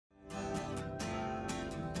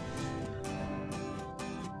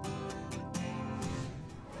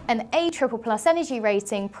An A++ energy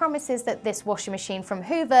rating promises that this washing machine from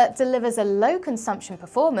Hoover delivers a low consumption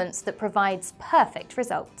performance that provides perfect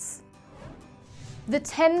results. The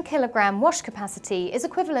 10 kilogram wash capacity is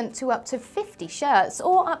equivalent to up to 50 shirts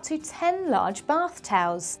or up to 10 large bath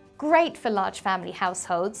towels. Great for large family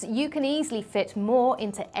households, you can easily fit more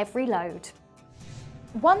into every load.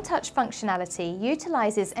 One-touch functionality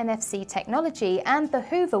utilises NFC technology and the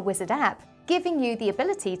Hoover Wizard App, giving you the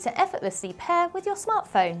ability to effortlessly pair with your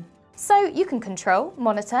smartphone. So you can control,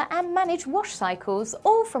 monitor and manage wash cycles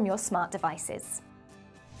all from your smart devices.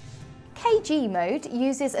 KG mode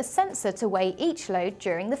uses a sensor to weigh each load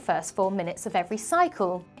during the first 4 minutes of every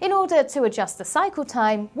cycle, in order to adjust the cycle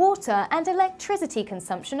time, water and electricity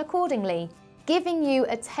consumption accordingly, giving you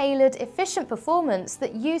a tailored, efficient performance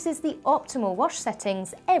that uses the optimal wash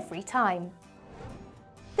settings every time.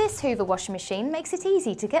 This Hoover washing machine makes it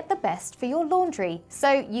easy to get the best for your laundry,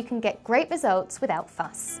 so you can get great results without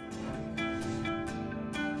fuss.